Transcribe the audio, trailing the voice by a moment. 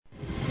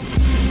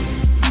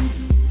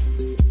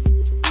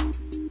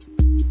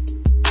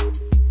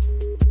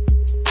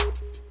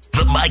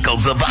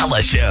Michael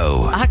Zavala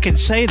Show. I can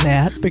say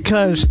that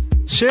because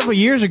several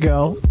years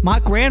ago, my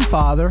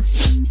grandfather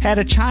had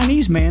a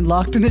Chinese man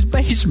locked in his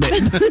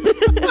basement.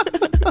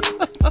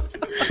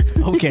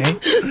 Okay.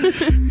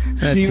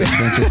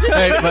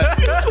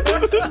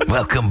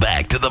 Welcome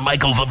back to the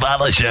Michael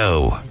Zavala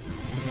Show.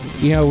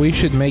 You know, we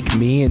should make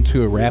me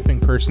into a rapping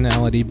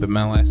personality, but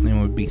my last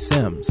name would be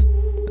Sims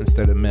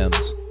instead of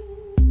Mims.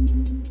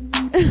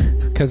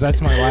 Because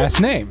that's my last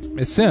name.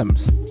 It's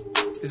Sims.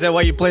 Is that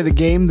why you play the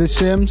game, The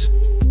Sims?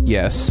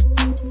 Yes.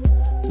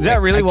 Is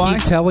that really why? I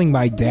keep telling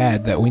my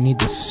dad that we need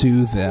to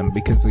sue them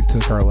because they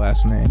took our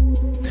last name.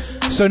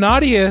 So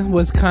Nadia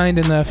was kind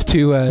enough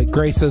to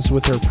grace us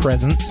with her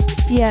presence.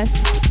 Yes.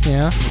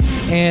 Yeah.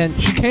 And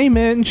she came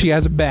in, she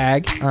has a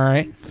bag, all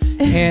right?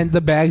 And the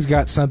bag's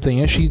got something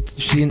in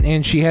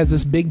it. She has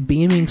this big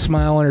beaming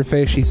smile on her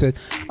face. She said,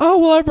 "Oh,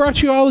 well, I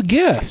brought you all a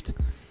gift."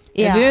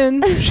 Yeah.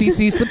 And then she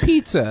sees the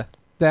pizza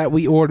that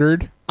we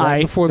ordered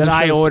before the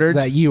show,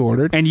 that you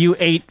ordered. And you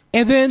ate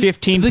and then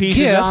 15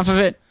 pieces off of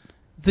it.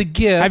 The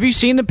gift. Have you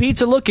seen the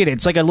pizza? Look at it.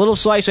 It's like a little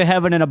slice of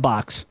heaven in a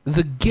box.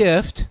 The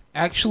gift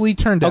actually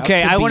turned out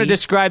Okay, to I be want to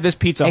describe this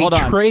pizza. Hold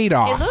on. a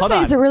trade-off. It looks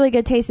like it's a really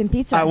good tasting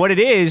pizza. What it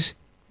is,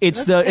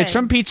 it's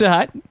from Pizza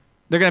Hut.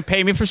 They're going to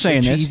pay me for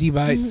saying this. Cheesy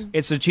bites.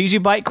 It's a cheesy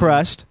bite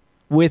crust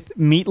with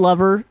meat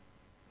lover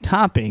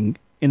topping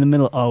in the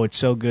middle. Oh, it's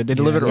so good. They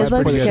delivered it right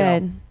before the show.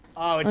 Good.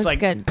 Oh, it's Looks like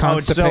good.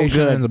 Constipation it's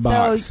so good. in the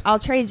box. So I'll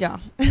trade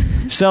y'all.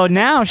 So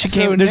now she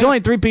came. There's now- only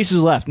 3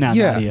 pieces left now,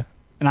 Yeah. Nadia.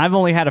 And I've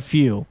only had a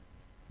few.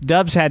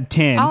 Dubs had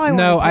 10. All I want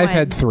No, is I've one.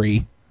 had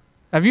 3.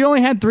 Have you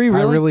only had 3,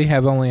 really? I really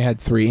have only had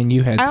 3, and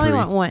you had 3. I only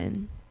want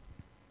one.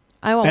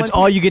 I want That's one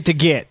all piece. you get to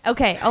get.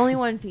 Okay, only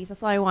one piece.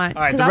 That's all I want.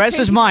 All right, 'Cause the I'll rest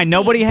trade is you mine. for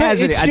Nobody cheap.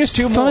 has it. It's It's just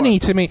 2 funny more.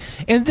 to me.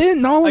 And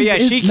then not only,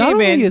 she not came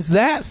only in. is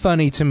that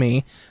funny to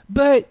me,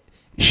 but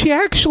she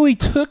actually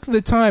took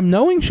the time,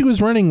 knowing she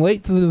was running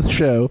late to the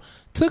show,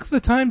 took the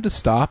time to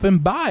stop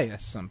and buy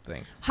us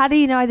something. How do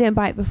you know I didn't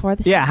buy it before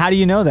the show? Yeah, how do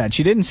you know that?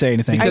 She didn't say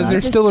anything. Because about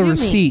there's it. still a assuming.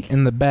 receipt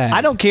in the bag.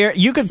 I don't care.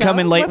 You could So, come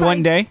in late what if one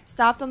I day.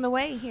 Stopped on the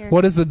way here.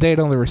 What does the date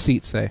on the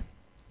receipt say?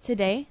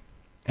 Today?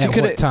 She At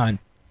coulda- what time?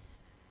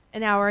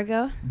 An hour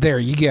ago? There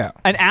you go.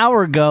 An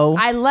hour ago.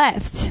 I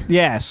left.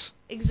 Yes.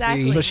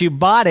 Exactly. So she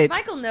bought it.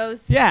 Michael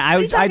knows. Yeah, What are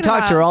you I talking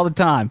talk to her about? all the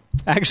time.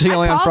 Actually,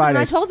 only I on called him. I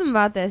Fridays. told him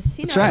about this.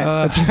 He That's knows.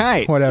 right. That's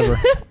right. Whatever.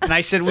 And I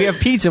said, we have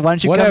pizza. Why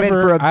don't you come in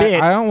Whatever. for a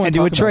bit I don't want and to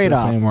do a talk about this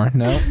trade-off? anymore.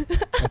 No.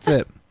 That's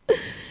it. Did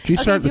you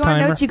Okay, start do the you want to know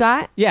timer? what you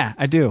got? Yeah,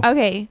 I do.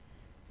 Okay.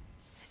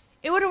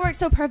 It would have worked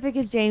so perfect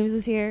if James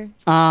was here.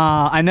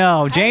 I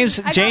know. James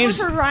I got James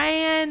one for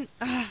Ryan.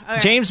 All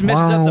right. James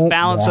messed up the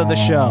balance of the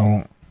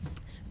show.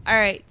 All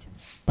right.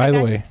 By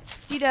the way,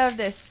 C-Dub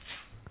this.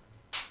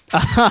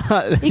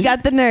 You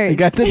got the nerds. You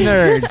got the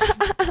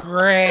nerds.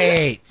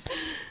 great.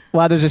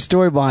 Wow, there's a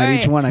story All behind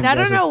right. each one. Now, I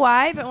don't know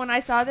why, but when I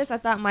saw this, I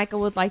thought Michael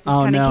would like this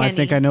Oh kind no, of I candy.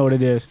 think I know what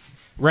it is.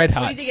 Red What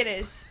Hot. do you think it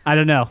is? I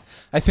don't know.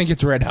 I think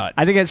it's Red Hot.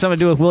 I think it has something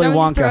to do with Willy Do you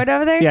want Wonka. me to just throw it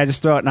over there? Yeah,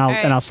 just throw it and I'll All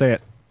right. and I'll say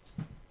it.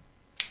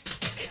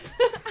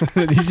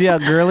 Did you see how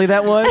girly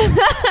that was?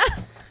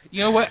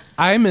 You know what?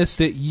 I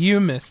missed it. You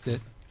missed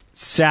it.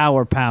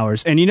 Sour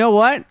powers. And you know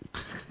what?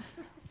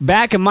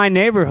 Back in my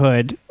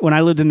neighborhood, when I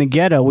lived in the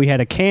ghetto, we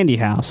had a candy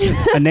house.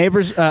 A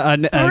neighbor's a For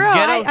real,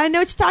 ghetto. I know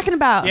what you're talking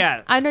about.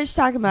 Yeah. I know what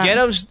you're talking about.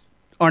 Ghettos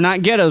are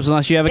not ghettos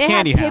unless you have a They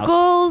candy have house.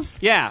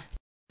 pickles. Yeah.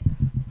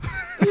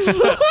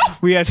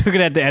 We're going to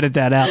have to edit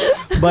that out.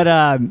 But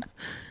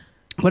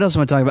what else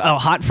am I talking about? Oh,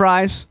 hot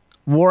fries,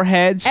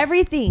 warheads.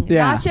 Everything.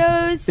 Yeah.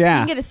 Nachos.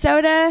 Yeah. You can get a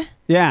soda.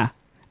 Yeah.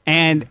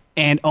 And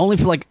only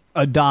for like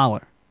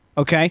 $1.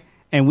 Okay?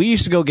 And we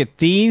used to go get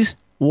these,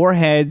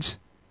 warheads,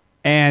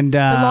 and The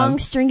long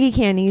stringy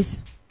candies.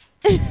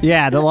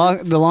 yeah, the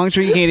long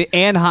string candy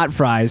and hot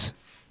fries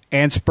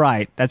and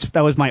Sprite.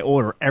 That was my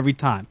order every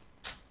time.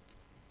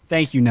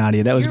 Thank you,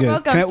 Nadia. That was You're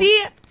good. welcome.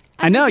 See?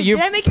 I know you're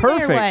did I make your day or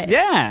perfect. what?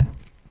 Yeah.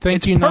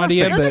 Thank you, perfect.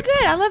 Nadia. Those are But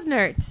good. I love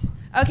nerds.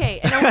 Okay.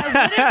 And then what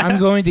I would've- I'm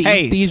going to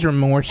Hey. eat these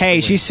remorsefully.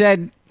 Hey, she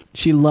said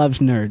she loves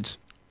nerds.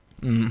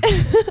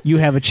 You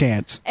have a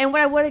chance. and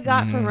what I would have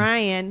got from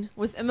Ryan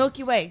was a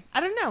Milky Way. I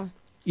don't know.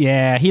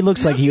 Yeah, he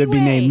looks like he would be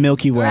Milky Way, named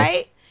Milky Way.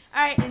 Right?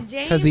 All right. And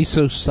James. because he's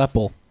so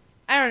supple.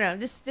 I don't know.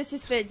 This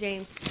just fit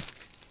James.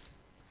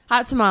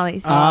 Hot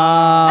tamales.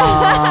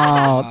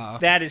 Oh,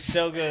 that is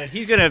so good.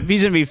 He's gonna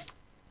be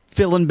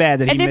feeling bad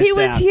that he and if missed he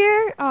was out.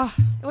 here,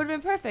 it would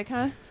have been perfect,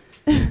 huh?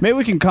 Maybe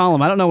we can call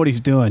him. I don't know what he's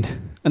doing. I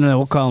don't know.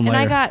 We'll call him And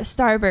later. I got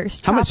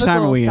Starburst. How much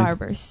time are we in?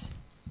 Starburst.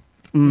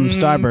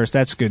 Starburst.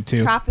 That's good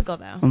too. Tropical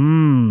though.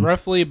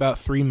 Roughly about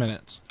 3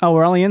 minutes. Oh,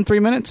 we're only in 3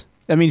 minutes.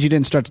 That means you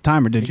didn't start the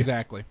timer, did you?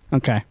 Exactly.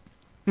 Okay.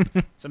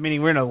 So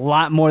meaning we're in a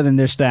lot more than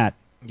their stat.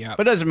 Yeah.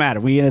 But it doesn't matter.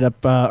 We ended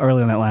up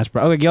early on that last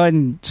part. Okay, go ahead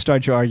and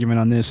start your argument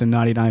on this, and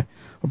Naughty and I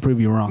will prove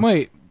you wrong.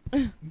 Wait,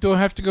 do I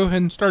have to go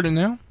ahead and start it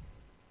now?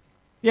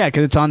 Yeah,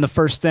 because it's on the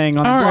first thing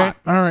on the block.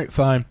 All right,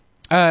 fine.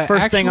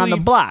 First thing on the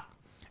Actually, block.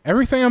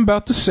 Everything I'm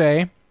about to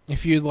say,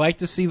 if you'd like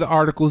to see the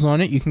articles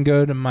on it, you can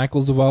go to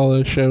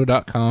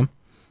michaelzavalashow.com,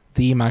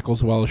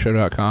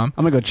 themichaelzavalashow.com.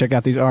 I'm going to go check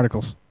out these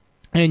articles.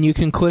 And you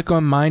can click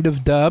on Mind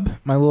of Dub,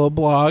 my little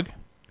blog,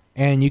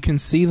 and you can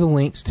see the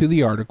links to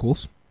the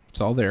articles.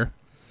 It's all there.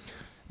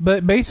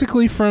 But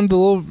basically, from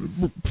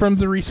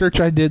the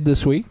research I did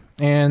this week,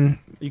 and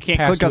You can't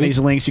click on these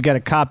links. You got to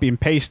copy and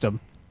paste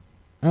them.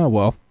 Oh,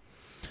 well.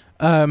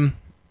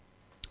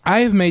 I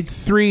have made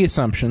 3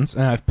 assumptions,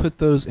 and I've put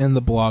those in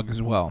the blog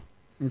as well.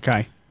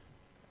 Okay.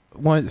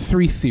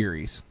 3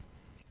 theories.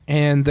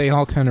 And they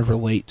all kind of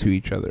relate to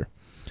each other.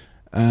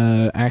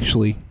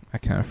 Actually, I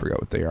kind of forgot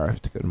what they are. I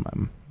have to go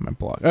to my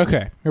blog.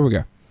 Okay, here we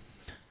go.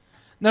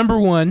 Number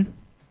 1,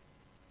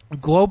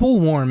 global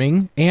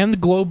warming and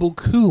global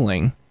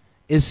cooling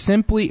is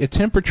simply a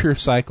temperature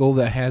cycle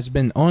that has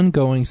been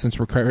ongoing since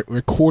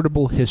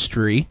recordable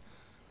history,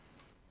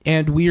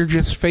 and we are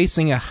just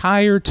facing a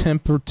higher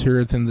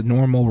temperature than the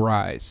normal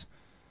rise.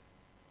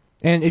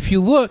 And if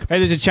you look... Hey,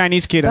 there's a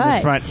Chinese kid on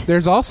the front.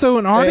 There's also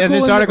an article... And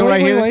this article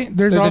right here, wait.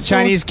 there's a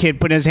Chinese kid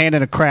putting his hand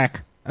in a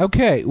crack.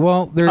 Okay,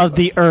 well, there's... Of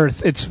the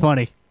earth. It's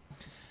funny.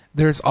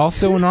 There's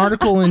also an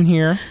article in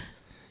here,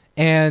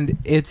 and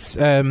it's...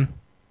 I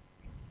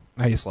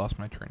just lost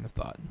my train of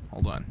thought.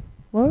 Hold on.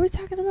 What were we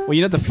talking about? Well,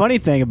 you know, the funny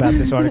thing about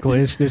this article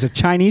is there's a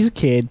Chinese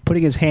kid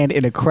putting his hand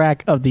in a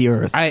crack of the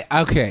earth.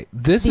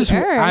 This The is...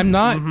 earth? I'm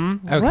not...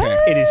 Mm-hmm. Okay.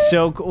 What? It is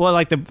so cool. Well,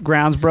 like the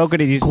ground's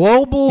broken. And he's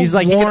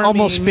like, he can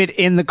almost fit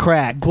in the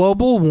crack.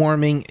 Global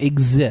warming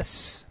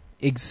exists.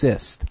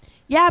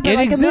 Yeah, but It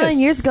like exists. a million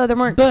years ago, there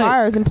weren't But-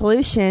 cars and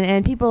pollution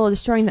and people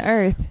destroying the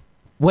earth.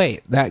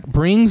 Wait, that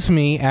brings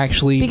me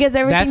actually... Because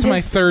everything That's my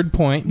just- third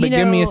point, but you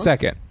give me a know-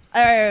 second.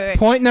 All right.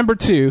 Point number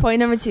 2. Point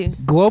number 2.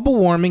 Global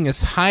warming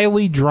is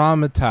highly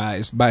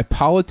dramatized by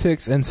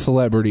politics and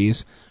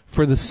celebrities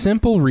for the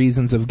simple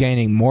reasons of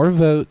gaining more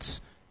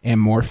votes and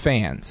more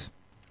fans.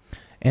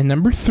 And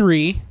number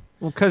 3,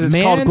 Well, because it's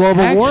called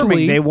global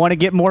warming. They want to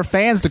get more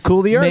fans to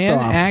cool the earth man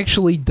off.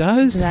 actually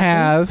does Exactly.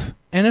 have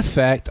an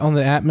effect on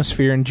the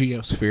atmosphere and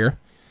geosphere,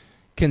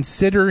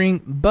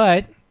 considering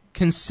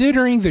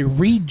the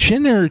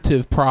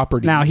regenerative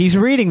properties. Now, he's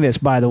reading this,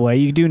 by the way.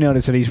 You do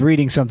notice that he's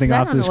reading something I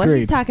off don't the know what screen.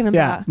 he's talking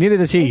Yeah, about. neither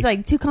does he. It's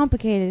like too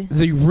complicated.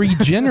 The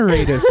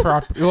regenerative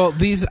property. Well,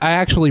 I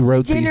actually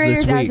wrote these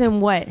Generators this week. as in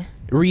what?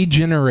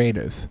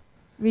 Regenerative.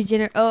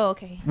 Oh,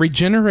 okay.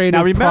 Regenerative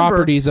Now, remember-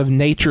 properties of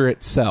nature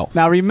itself.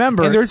 Now,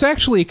 remember, And there's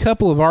actually a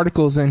couple of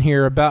articles in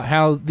here about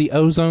how the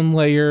ozone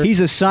layer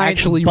he's a science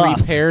actually buff.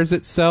 repairs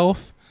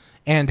itself,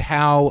 and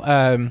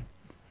how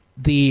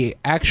the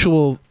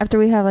actual After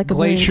we have like a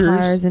million glaciers-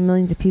 cars and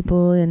millions of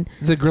people and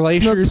the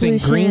glaciers in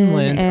pollution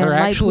Greenland and are light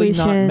actually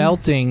not pollution.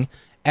 melting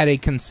at a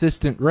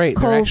consistent rate.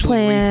 They're coal actually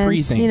plants,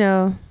 refreezing. you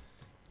know.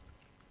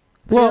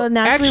 Well, It'll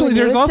naturally actually,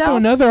 renew there's also itself?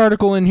 another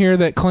article in here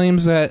that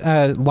claims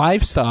that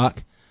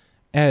livestock,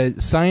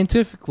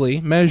 scientifically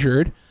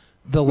measured,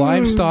 the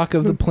livestock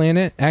of the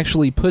planet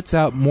actually puts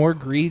out more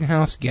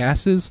greenhouse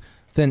gases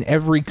than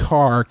every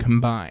car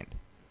combined.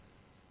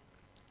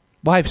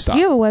 Livestock. Do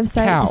you have a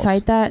website Cows. to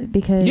cite that?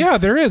 Because Yeah,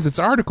 there is. It's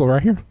an article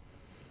right here.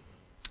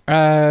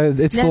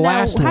 It's the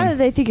last How one. did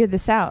they figure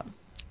this out?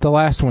 The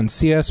last one,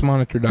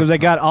 csmonitor.com. because they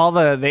got all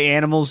the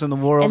animals in the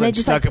world And they and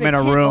just stuck like, them in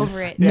put a tent room.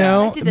 Over it.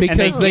 No, They did the because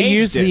tent they gauged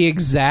use it. the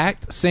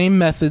exact same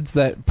methods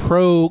that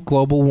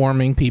pro-global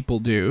warming people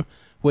do,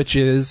 which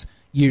is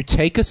you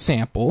take a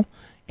sample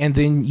and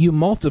then you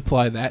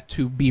multiply that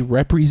to be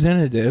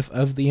representative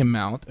of the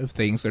amount of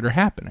things that are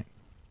happening.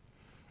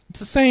 It's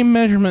the same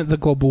measurement the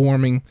global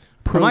warming...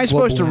 Am I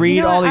supposed to read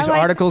You know all what? these I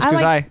like- articles? I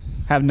Because like-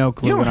 I have no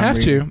clue. You don't what I'm have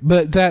reading. to,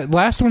 but that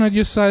last one I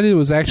just cited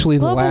was actually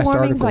the Global last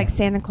warming's article. like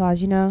Santa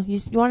Claus, you know. You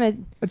want to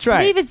That's right.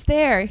 believe it's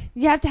there.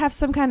 You have to have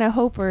some kind of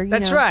hope, or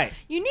That's know. right.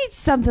 You need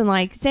something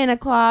like Santa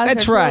Claus.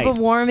 That's or right.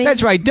 Global warming.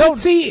 That's right. But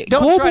see,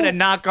 don't global- try to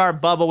knock our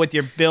bubble with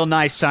your Bill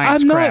Nye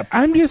science I'm not. crap.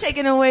 I'm just.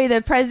 Taking away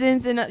the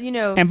presents and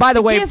And by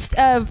the way- gift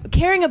of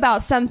caring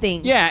about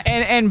something. Yeah,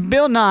 and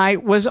Bill Nye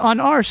was on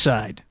our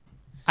side.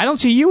 I don't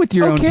see you with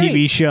your Okay. own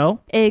TV show.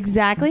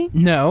 Exactly.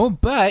 No,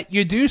 but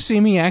you do see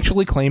me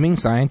actually claiming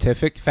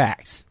scientific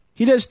facts.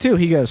 He does too.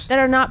 He goes. That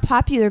are not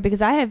popular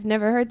because I have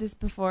never heard this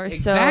before.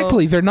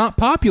 Exactly. They're not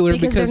popular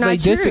Because because they're they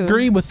not true.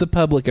 disagree with the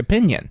public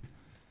opinion.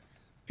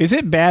 Is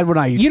it bad when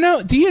I Do you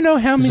know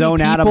how many Zone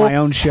people out of my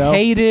own show?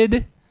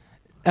 hated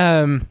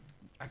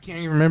I can't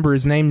even remember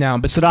his name now,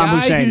 but the Saddam guy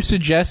Hussein. who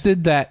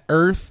suggested that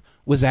Earth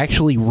was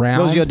actually round.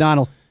 Rosie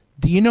O'Donnell?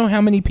 Do you know how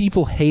many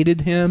people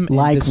hated him and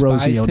Like despised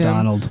Rosie him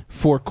O'Donnell.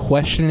 for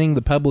questioning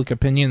the public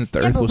opinion that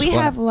the Yeah, Earth but was we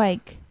flat? have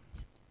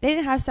they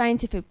didn't have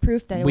scientific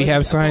proof that it We was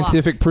have a block.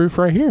 scientific proof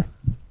right here.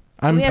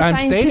 I'm We have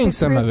stating scientific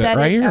some proof of it that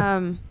right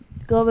here.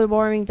 Global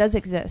warming does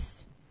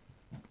exist.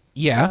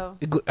 Yeah,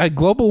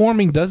 global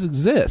warming does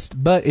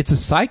exist, but it's a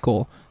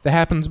cycle that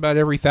happens about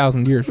every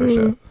 1,000 years or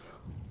so.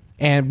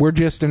 And we're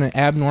just in an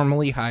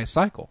abnormally high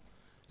cycle.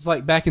 It's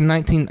like back in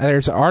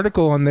there's an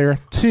article on there,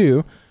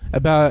 too,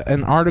 about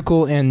an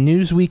article in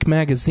Newsweek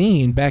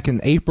magazine back in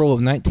April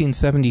of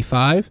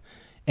 1975,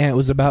 and it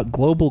was about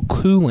global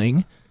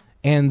cooling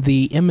and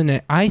the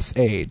imminent ice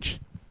age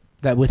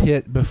that would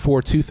hit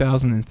before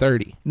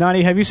 2030.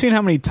 Nani, have you seen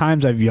how many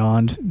times I've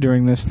yawned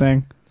during this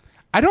thing?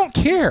 I don't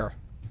care.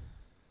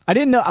 I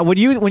didn't know when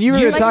you were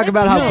going to talk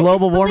about how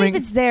global warming.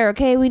 It's there,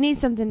 okay? We need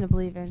something to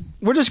believe in.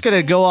 We're just going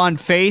to go on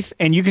faith,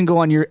 and you can go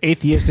on your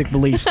atheistic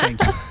beliefs.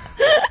 Thank you.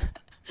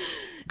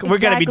 We're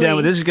going to be done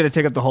with this. Is going to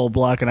take up the whole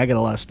block, and I got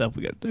a lot of stuff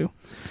we got to do.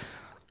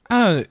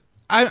 Can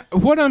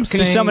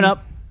you sum it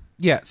up?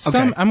 Yeah, Okay.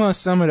 I'm going to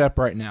sum it up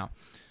right now.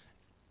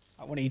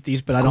 I want to eat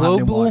these, but I don't have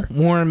any water.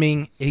 Global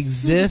warming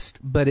exists,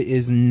 but it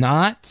is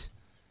not.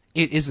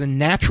 It is a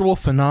natural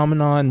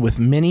phenomenon with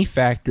many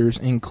factors,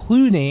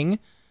 including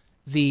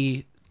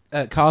the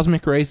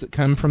cosmic rays that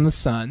come from the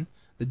sun,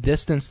 the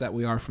distance that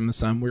we are from the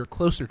sun. We're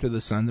closer to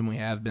the sun than we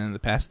have been in the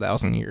past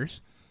 1,000 years.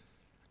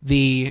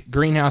 The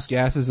greenhouse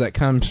gases that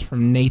comes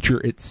from nature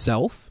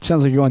itself.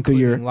 Sounds like you're going through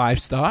your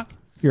livestock.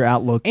 Your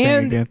outlook thing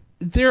and again.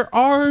 There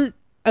are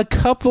a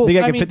couple. Think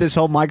I can fit this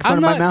whole microphone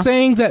in my mouth? I'm not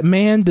saying that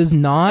man does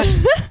not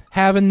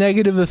have a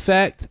negative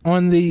effect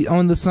on the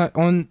sun,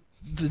 on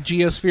the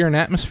geosphere and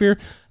atmosphere.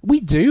 We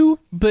do,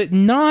 but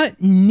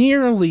not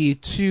nearly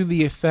to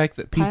the effect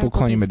that people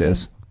claim it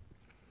is.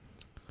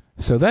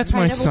 So that's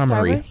my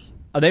summary.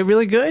 Are they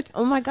really good?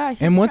 Oh my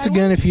gosh! And once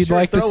again, if you'd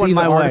like to see the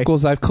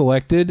articles I've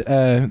collected,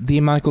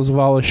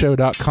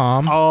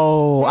 themichaelzavallashow.com.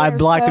 Oh, I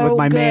blocked it with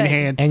my main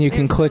hand. And you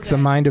can click the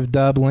Mind of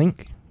Dub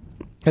link.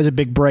 Has a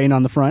big brain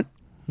on the front.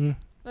 Wait,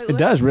 it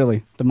does,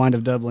 really. The Mind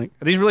of Dub link.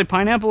 Are these really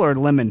pineapple or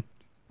lemon?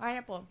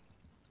 Pineapple.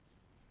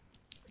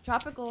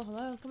 Tropical.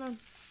 Hello, come on.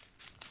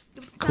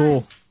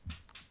 Cool. All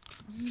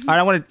right,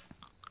 I want to...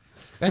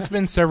 That's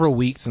been several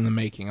weeks in the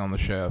making on the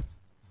show.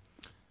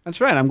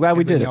 That's right. I'm glad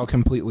we did it. Y'all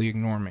completely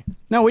ignore me.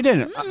 No, we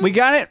didn't. We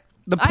got it,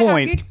 the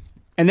point,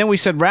 and then we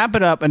said wrap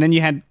it up, and then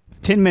you had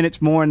 10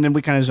 minutes more, and then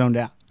we kind of zoned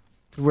out.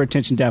 We're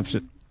attention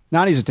deficit.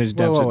 Nadi's attention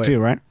deficit too,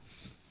 right?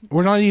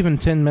 We're not even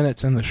 10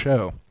 minutes in the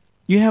show.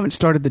 You haven't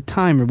started the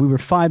timer. We were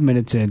 5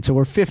 minutes in, so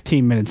we're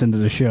 15 minutes into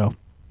the show.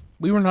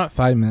 We were not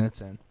 5 minutes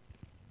in.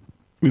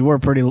 We were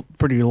pretty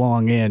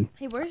long in.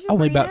 Hey, where's your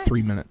Only brain about at?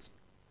 3 minutes.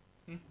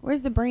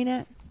 Where's the brain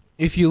at?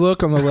 If you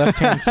look on the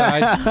left-hand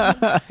side...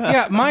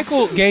 Yeah,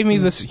 Michael gave me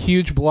this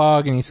huge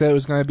blog, and he said it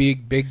was going to be a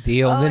big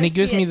deal. And then he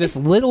gives me this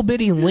little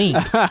bitty link.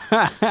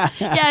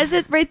 Yeah, is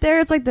it right there?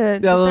 It's like the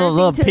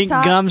little pink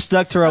gum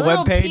stuck to our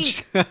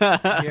webpage.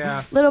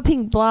 Yeah. Little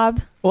pink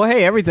blob. Well,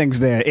 hey, everything's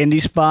there.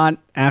 Indie Spot,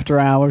 After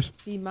Hours.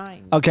 Be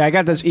mine. Okay, I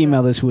got this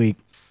email this week.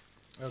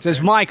 It says,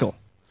 Michael,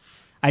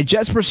 I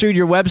just pursued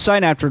your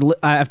website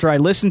after I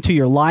listened to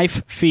your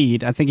live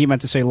feed. I think he meant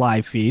to say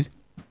live feed.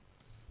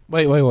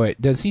 Wait.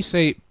 Does he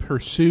say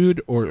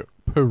pursued or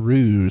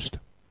perused?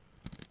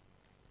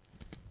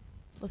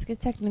 Let's get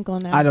technical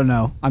now. I don't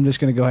know. I'm just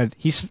going to go ahead.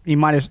 He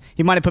might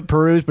have put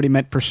perused, but he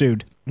meant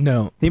pursued.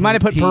 No. He might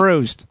have put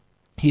perused.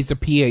 He's a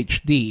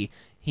PhD.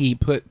 He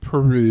put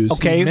peruse.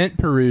 Okay. He meant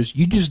peruse.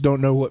 You just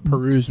don't know what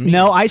peruse means.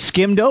 No, I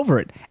skimmed over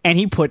it. And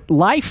he put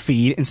live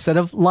feed instead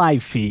of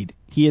live feed.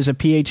 He is a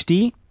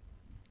PhD?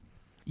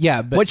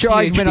 Yeah, but what's your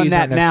argument on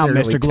that now,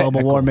 Mr.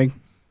 Global Warming?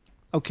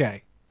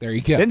 Okay. There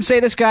you go. Didn't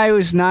say this guy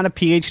was not a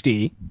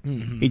PhD.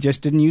 Mm-hmm. He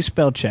just didn't use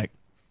spell check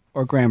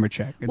or grammar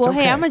check. It's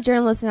okay. Hey, I'm a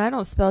journalist and I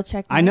don't spell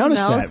check my I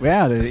noticed emails.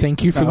 that. Yeah.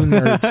 Thank you for the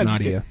nerds,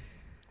 Nadia.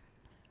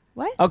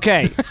 What?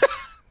 Okay.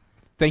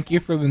 Thank you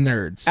for the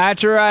nerds.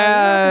 After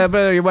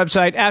your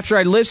website, after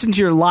I listened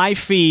to your live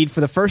feed for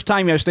the first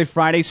time yesterday,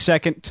 Friday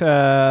 2nd,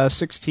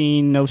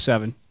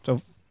 1607.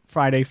 So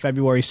Friday,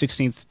 February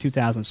 16th,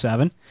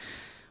 2007.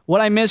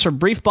 What I miss are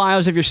brief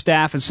bios of your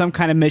staff and some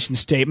kind of mission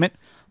statement.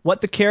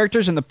 What the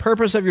characters and the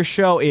purpose of your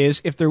show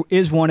is, if there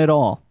is one at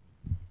all.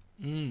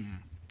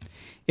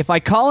 If I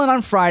call in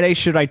on Friday,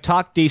 should I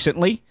talk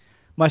decently?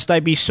 Must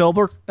I be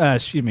sober?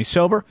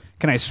 Sober?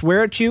 Can I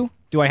swear at you?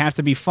 Do I have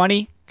to be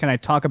funny? Can I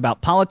talk about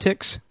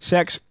politics,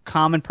 sex,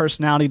 common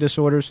personality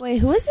disorders? Wait,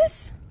 who is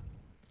this?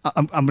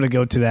 I'm going to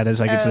go to that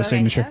as I get to the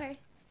signature. Okay.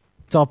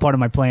 It's all part of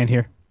my plan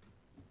here.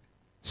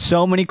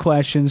 So many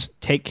questions.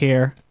 Take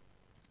care.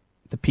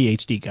 The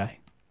PhD guy.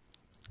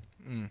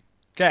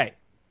 Okay.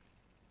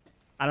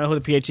 I don't know who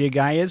the PhD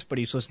guy is, but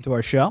he's listened to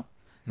our show.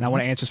 And I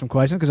want to answer some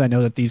questions because I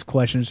know that these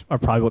questions are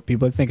probably what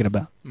people are thinking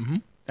about. Mm-hmm.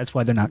 That's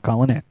why they're not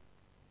calling in.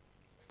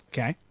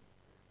 Okay.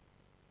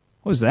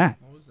 What was that?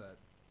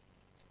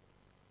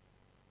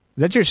 Is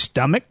that your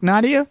stomach,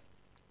 Nadia?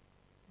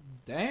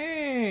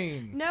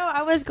 Dang. No,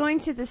 I was going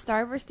to the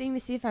Starburst thing to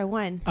see if I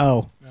won.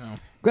 Oh.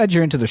 Glad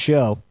you're into the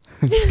show.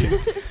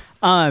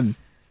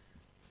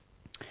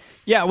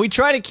 Yeah, we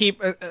try to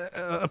keep,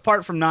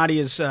 apart from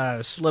Nadia's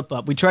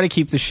slip-up, we try to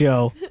keep the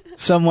show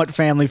somewhat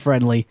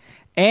family-friendly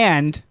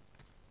and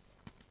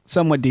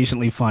somewhat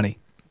decently funny.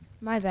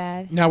 My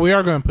bad. Now, we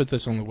are going to put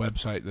this on the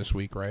website this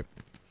week, right?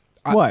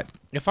 What?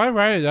 If I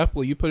write it up,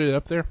 will you put it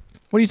up there?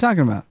 What are you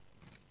talking about?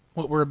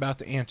 What we're about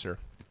to answer.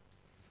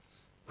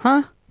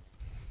 Huh?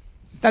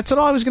 That's what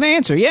I was going to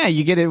answer. Yeah,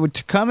 you get it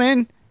to come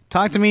in,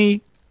 talk to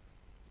me,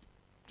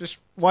 just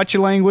watch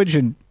your language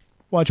and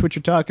watch what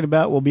you're talking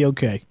about. We'll be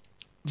okay.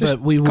 Just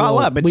but we will, call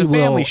up. It's a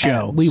family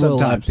show. We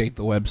sometimes. will update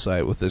the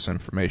website with this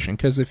information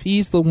because if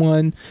he's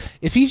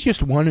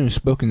just one who's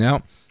spoken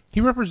out, he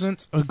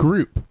represents a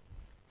group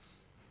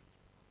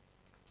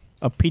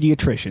of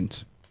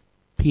pediatricians.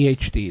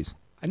 PhDs.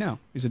 I know.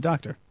 He's a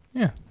doctor.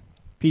 Yeah.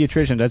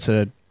 Pediatrician, that's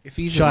a If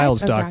he's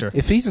child's a doctor.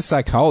 If he's a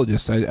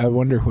psychologist, I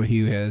wonder what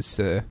he has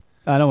to...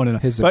 I don't want to know.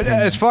 His But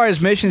opinion. as far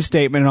as mission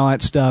statement and all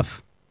that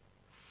stuff,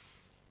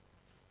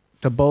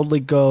 to boldly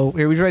go...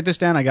 Here, would you write this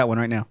down? I got one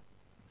right now.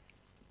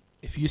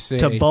 If you say...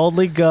 To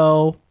boldly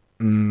go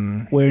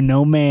where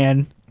no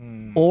man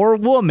or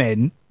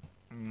woman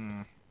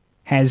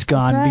has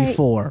gone right.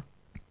 before.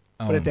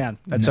 Put it down.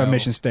 That's our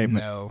mission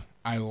statement. No,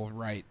 I will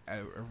write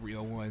a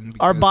real one.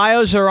 Our because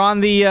bios are on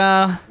the...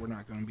 We're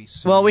not going to be...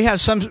 sued. well, we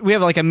have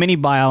like a mini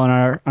bio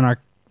on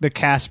the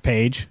cast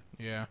page.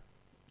 Yeah.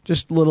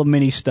 Just little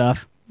mini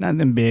stuff.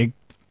 Nothing big.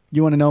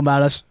 You want to know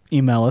about us?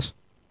 Email us.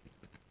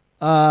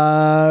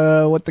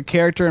 What the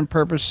character and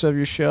purpose of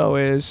your show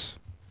is.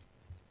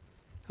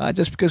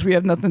 Just because we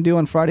have nothing to do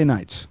on Friday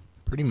nights.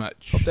 Pretty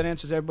much. Hope that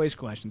answers everybody's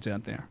questions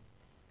out there.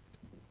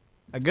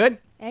 Good?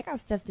 I got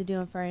stuff to do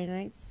on Friday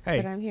nights, Hey.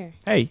 but I'm here.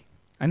 Hey,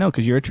 I know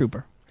because you're a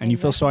trooper. And you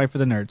feel Exactly. sorry for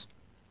the nerds.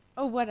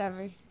 Oh,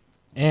 whatever.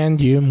 And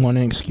you want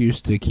an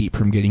excuse to keep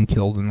from getting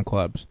killed in the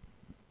clubs.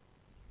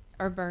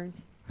 Or burned.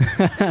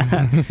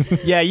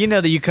 Yeah, you know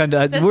that you come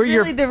to... That's we're really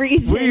your, the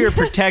reason. We're your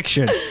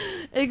protection.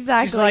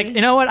 Exactly. She's like, you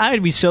know what? I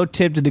would be so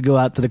tempted to go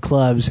out to the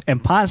clubs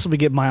and possibly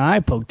get my eye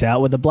poked out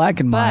with a black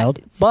and mild,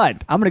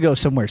 but I'm going to go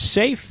somewhere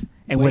safe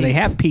and where they Wait.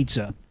 have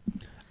pizza.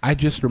 I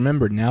just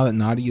remembered, now that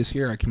Nadia is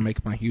here, I can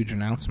make my huge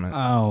announcement.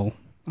 Oh,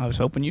 I was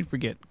hoping you'd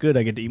forget. Good,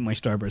 I get to eat my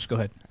Starburst. Go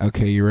ahead.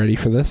 Okay, you ready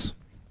for this?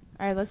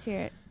 All right, let's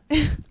hear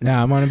it.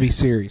 Now, I'm going to be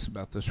serious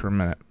about this for a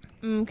minute.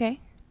 Okay.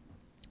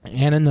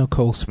 Anna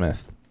Nicole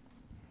Smith.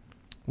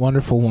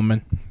 Wonderful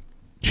woman.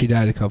 She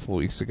died a couple of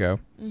weeks ago.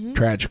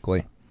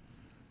 Tragically.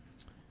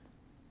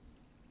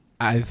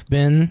 I've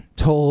been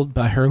told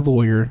by her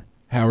lawyer,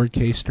 Howard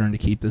K. Stern, to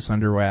keep this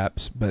under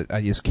wraps, but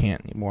I just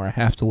can't anymore. I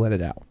have to let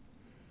it out.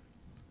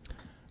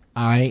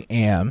 I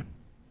am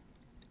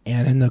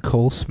Anna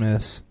Nicole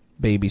Smith's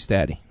baby's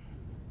daddy.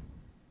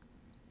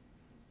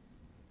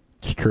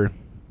 It's true.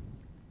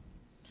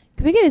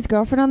 Can we get his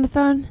girlfriend on the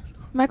phone,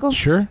 Michael?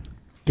 Sure.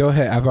 Go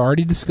ahead. I've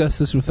already discussed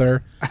this with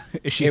her.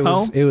 Is she It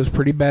home? was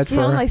pretty bad You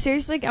for know, her. like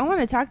seriously, I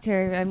want to talk to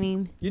her. I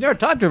mean, You never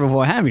talked to her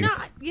before, have you? no,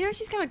 you know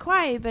she's kind of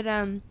quiet, but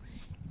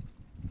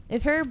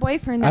if her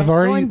boyfriend I've that's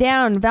already- going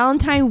down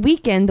Valentine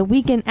weekend, the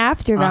weekend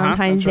after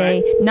Valentine's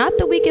that's Day, not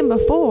the weekend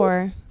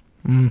before,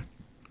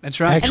 That's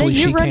right. Actually, and then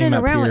she you're running came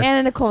up around with here.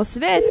 Anna Nicole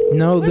Smith.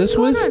 No, What's this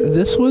going was on?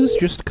 this was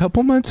just a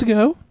couple months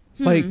ago,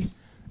 like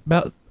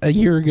about a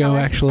year ago,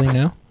 actually.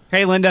 Now,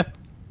 Hey, Linda.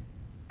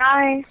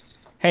 Hi.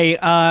 Hey,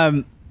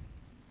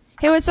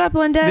 Hey, what's up,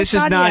 Linda? this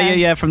is Nadia,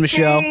 yeah, from the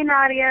show. Hey,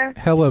 Nadia.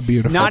 hello,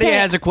 beautiful. Nadia Okay.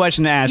 has a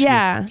question to ask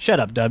Yeah. you. Shut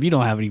up, Dub. You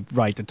don't have any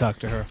right to talk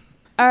to her.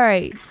 All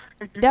right.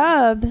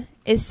 Dub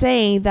is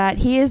saying that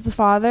he is the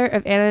father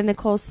of Anna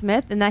Nicole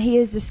Smith and that he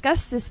has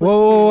discussed this with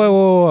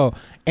Whoa!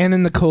 Anna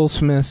Nicole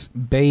Smith's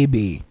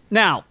baby,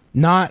 Now,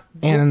 not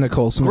Anna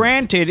Nicole Smith.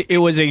 granted, it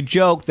was a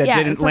joke that Yeah,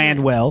 didn't it's okay.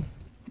 land well,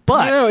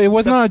 but no, it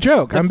was not a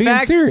joke. the I'm being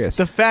fact- serious.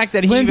 The fact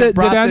that he Linda, even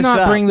brought did I this not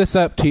up, bring this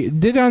up to you?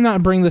 Did I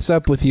not bring this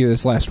up with you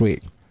this last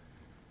week?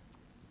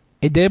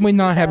 Did we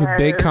not have a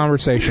big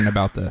conversation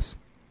about this?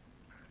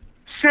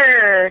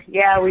 Sure.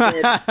 Yeah, we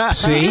did. It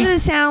See? doesn't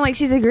sound like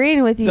she's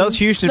agreeing with you. Those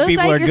Houston Looks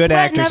people like are you're good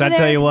sweating actors, over I tell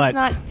there. you what. It's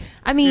not-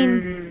 I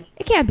mean,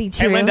 it can't be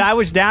true. Hey, Linda, I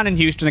was down in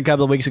Houston a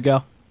couple of weeks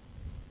ago.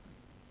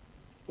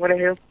 What a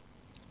who?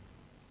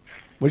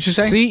 What did you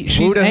say? See, she's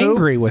Woo to who?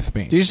 angry with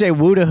me. Did you say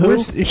woo to who?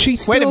 Where's-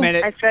 she's Wait a still-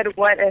 minute. I said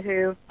what a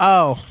who.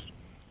 Oh,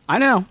 I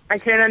know. I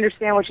couldn't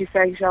understand what you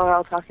said. You all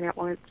all talking at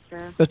once. So.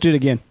 Let's do it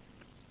again.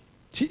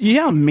 You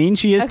know how mean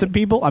she is to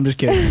people? I'm just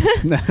kidding.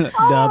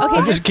 Dub.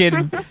 I'm just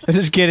kidding. I'm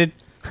just kidding.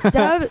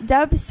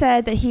 Dub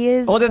said that he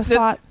is Well, the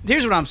father.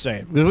 here's what I'm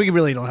saying, because we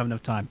really don't have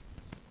enough time.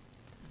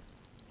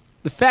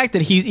 The fact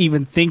that he's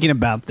even thinking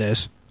about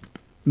this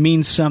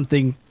means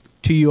something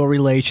to your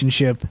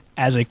relationship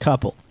as a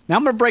couple. Now,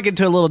 I'm going to break it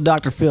to a little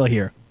Dr. Phil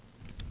here.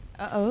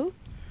 Uh-oh.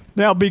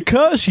 Now,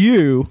 because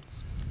you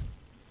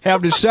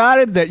have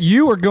decided that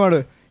you are going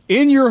to,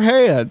 in your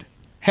head,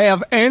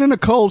 have Anna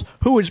Nicole's,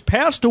 who has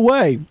passed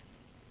away,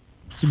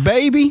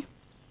 baby,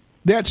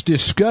 that's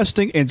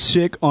disgusting and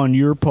sick on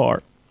your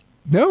part.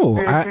 No,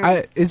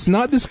 I it's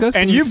not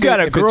disgusting. And to you've say got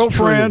a if it's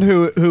girlfriend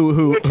true. who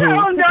Who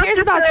cares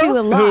about you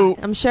a lot, Who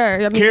I'm sure.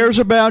 I mean, cares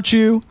about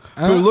you,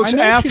 who looks I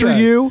know she after does.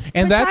 you.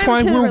 And Put that's time why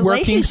into the we're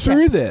working relationship.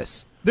 through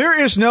this. There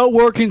is no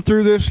working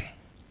through this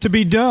to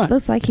be done.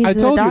 looks like he's I in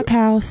the told you,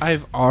 doghouse.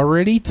 I've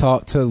already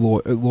talked to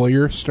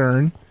lawyer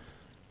Stern.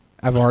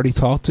 I've already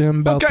talked to him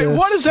about Okay, this.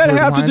 what does that We're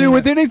have to do lining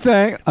with up-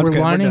 anything? we're Okay,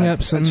 lining done.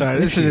 up some Sorry,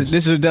 this is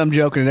issues. a dumb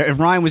joke. If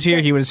Ryan was here,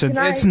 he would have said,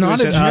 It's he would not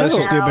have a said, "Oh, this is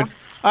joke." stupid."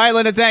 All right,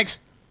 Linda, thanks.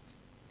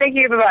 Thank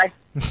you. Bye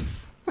bye.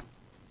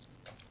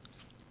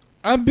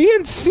 I'm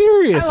being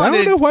serious. I I, wanted-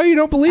 don't know why you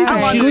don't believe I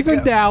me. wanted She to was in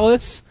go.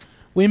 Dallas.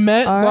 We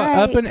met All right.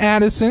 up in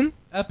Addison,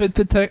 up at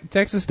the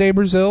Texas Day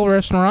Brazil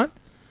restaurant.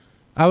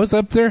 I was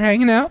up there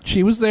hanging out.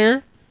 She was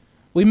there.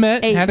 We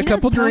met, Hey, had a you know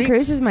couple Tom drinks.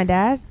 Cruise is my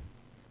dad?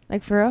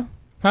 Like, for real?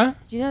 Huh?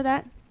 Did you know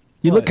that?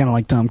 You What? look kind of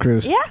like Tom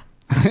Cruise. Yeah.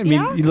 I mean,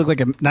 Yeah? you look like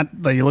a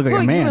Who are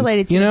you man.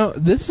 related to? You know,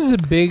 this is a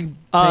big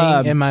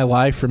thing in my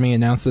life for me.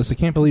 Announce this. I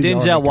can't believe y'all are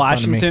Denzel making fun of me.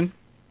 Washington.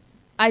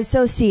 I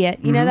so see it.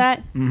 You know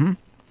that?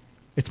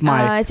 It's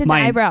my It's in the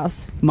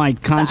eyebrows. my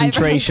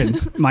concentration,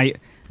 my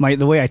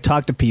the way I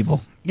talk to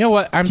people. You know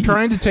what? I'm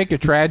trying to take a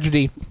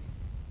tragedy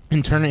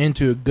and turn it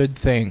into a good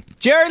thing.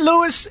 Jerry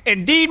Lewis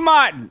and Dean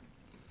Martin.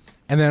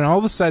 And then all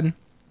of a sudden,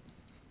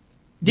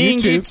 Dean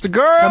you two gets the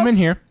girl. come in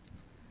here,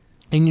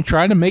 and you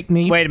try to make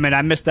me Wait a minute,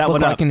 I missed that look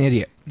one like up. an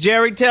idiot.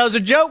 Jerry tells the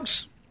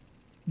jokes.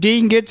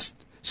 Dean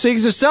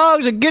sings the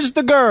songs and gets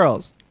the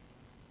girls.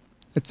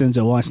 That's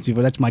Denzel Washington,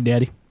 but that's my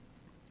daddy.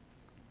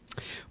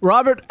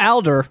 Robert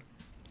Alder,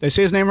 did I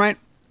say his name right?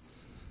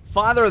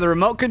 Father of the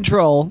remote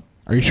control.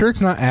 Are you sure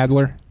it's not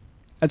Adler?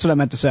 That's what I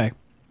meant to say.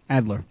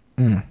 Adler.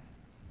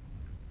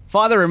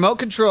 Father of remote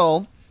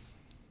control.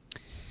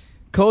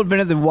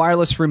 Co-invented the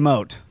wireless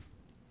remote.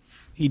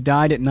 He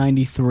died at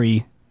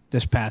 93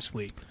 this past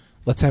week.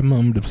 Let's have a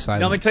moment of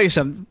silence. Now, let me tell you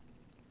something.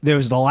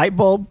 There's the light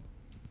bulb,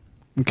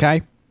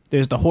 okay?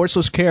 There's the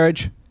horseless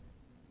carriage,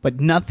 but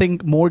nothing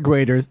more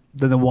greater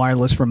than the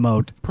wireless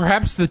remote.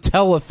 Perhaps the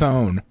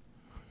telephone.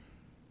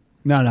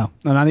 No,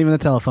 not even the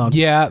telephone.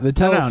 Yeah, the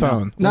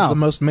telephone. No. That's the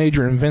most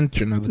major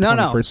invention of the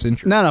 21st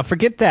century. No,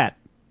 forget that.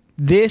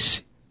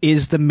 This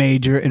is the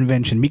major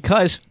invention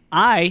because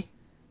I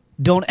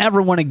don't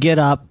ever want to get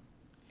up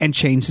and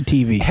change the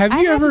TV. Have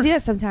I you have ever... to do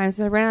that sometimes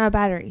when I run out of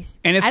batteries.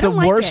 And it's I the don't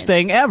like worst it.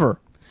 thing ever.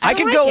 I don't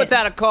could like go it.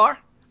 without a car.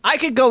 I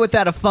could go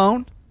without a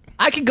phone.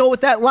 I could go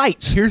without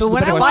lights. Here's But the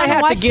when I If question. I wanna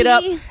have watch to get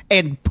up TV?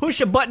 and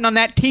push a button on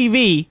that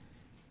TV,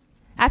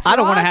 After I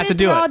don't all wanna I've have to been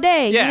do through it. all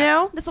day. Yeah. You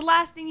know, that's the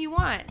last thing you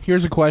want.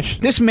 Here's a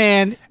question. this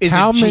man is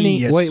How a many...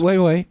 genius.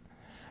 Wait.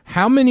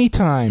 How many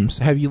times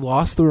have you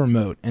lost the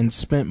remote and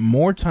spent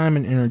more time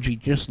and energy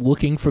just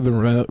looking for the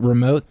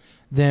remote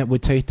than it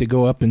would take to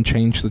go up and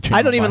change the channel?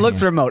 I don't even by look hand?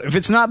 for the remote. If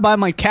it's not by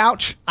my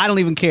couch, I don't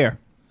even care.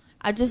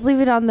 I just leave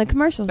it on the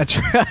commercials. That's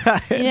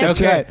right. You know? That's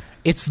Okay, right.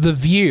 it's The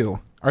View.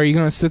 Are you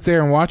going to sit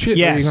there and watch it? Or are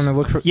Yes. you going to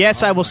look for...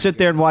 Yes, I will sit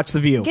there and watch The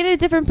View. Get a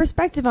different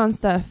perspective on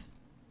stuff.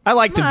 I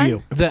like The Come on.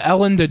 View. The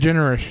Ellen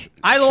DeGeneres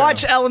I show.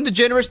 watch Ellen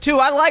DeGeneres too.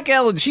 I like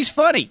Ellen. She's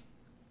funny.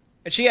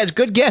 And she has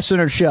good guests on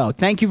her show.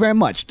 Thank you very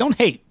much. Don't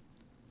hate.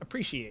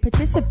 Appreciate.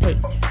 Participate.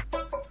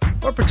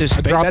 Or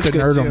participate. Dropped That's a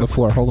good nerd too. on the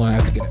floor. Hold on, I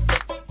have to get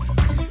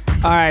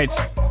it. All right.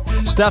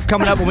 Stuff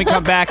coming up when we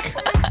come back.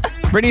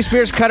 Britney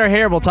Spears cut her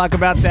hair. We'll talk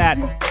about that.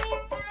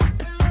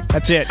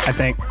 That's it, I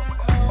think.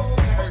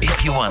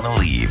 If you want to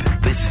leave,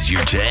 this is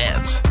your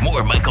chance.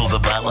 More Michael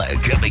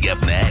Zavala coming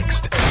up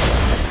next.